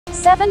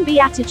7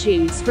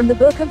 Beatitudes from the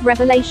book of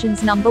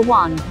Revelations. Number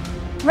 1.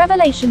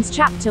 Revelations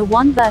chapter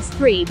 1 verse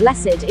 3.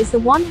 Blessed is the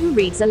one who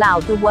reads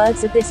aloud the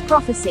words of this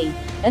prophecy,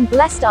 and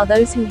blessed are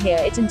those who hear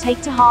it and take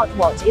to heart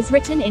what is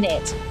written in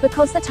it,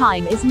 because the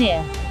time is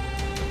near.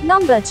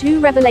 Number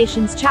 2.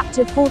 Revelations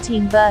chapter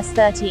 14 verse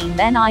 13.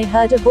 Then I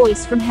heard a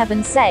voice from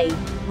heaven say,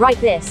 "Write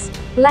this,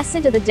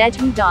 blessed are the dead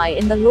who die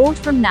in the Lord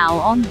from now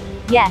on.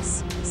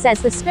 Yes, says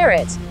the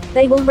Spirit,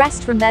 they will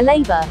rest from their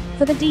labor,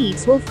 for the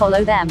deeds will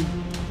follow them."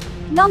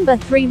 Number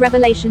 3.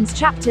 Revelations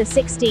chapter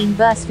 16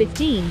 verse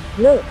 15.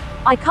 Look,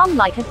 I come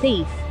like a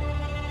thief.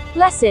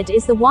 Blessed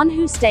is the one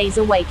who stays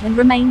awake and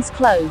remains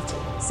clothed,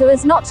 so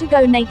as not to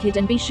go naked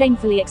and be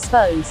shamefully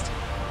exposed.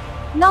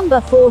 Number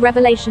 4.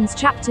 Revelations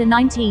chapter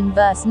 19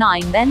 verse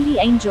 9. Then the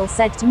angel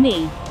said to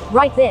me,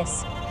 "Write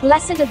this,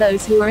 blessed are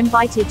those who are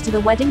invited to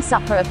the wedding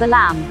supper of the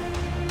Lamb."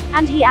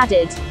 And he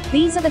added,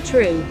 "These are the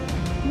true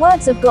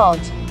words of God."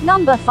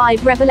 Number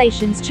 5.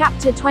 Revelations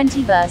chapter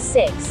 20 verse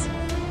 6.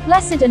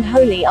 Blessed and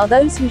holy are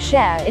those who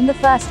share in the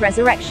first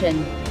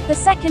resurrection. The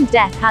second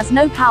death has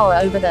no power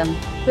over them,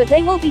 but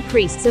they will be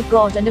priests of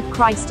God and of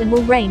Christ and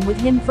will reign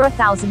with him for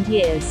 1,000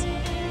 years.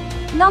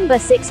 Number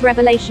 6.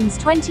 Revelations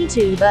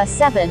 22 verse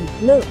 7.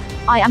 Look,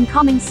 I am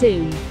coming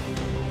soon.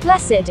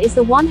 Blessed is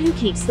the one who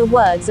keeps the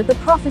words of the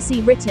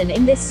prophecy written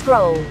in this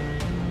scroll.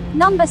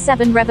 Number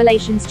 7.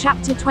 Revelations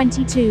chapter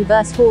 22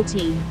 verse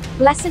 14.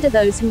 Blessed are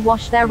those who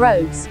wash their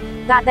robes,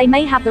 that they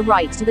may have the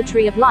right to the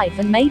tree of life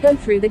and may go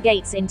through the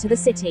gates into the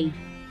city.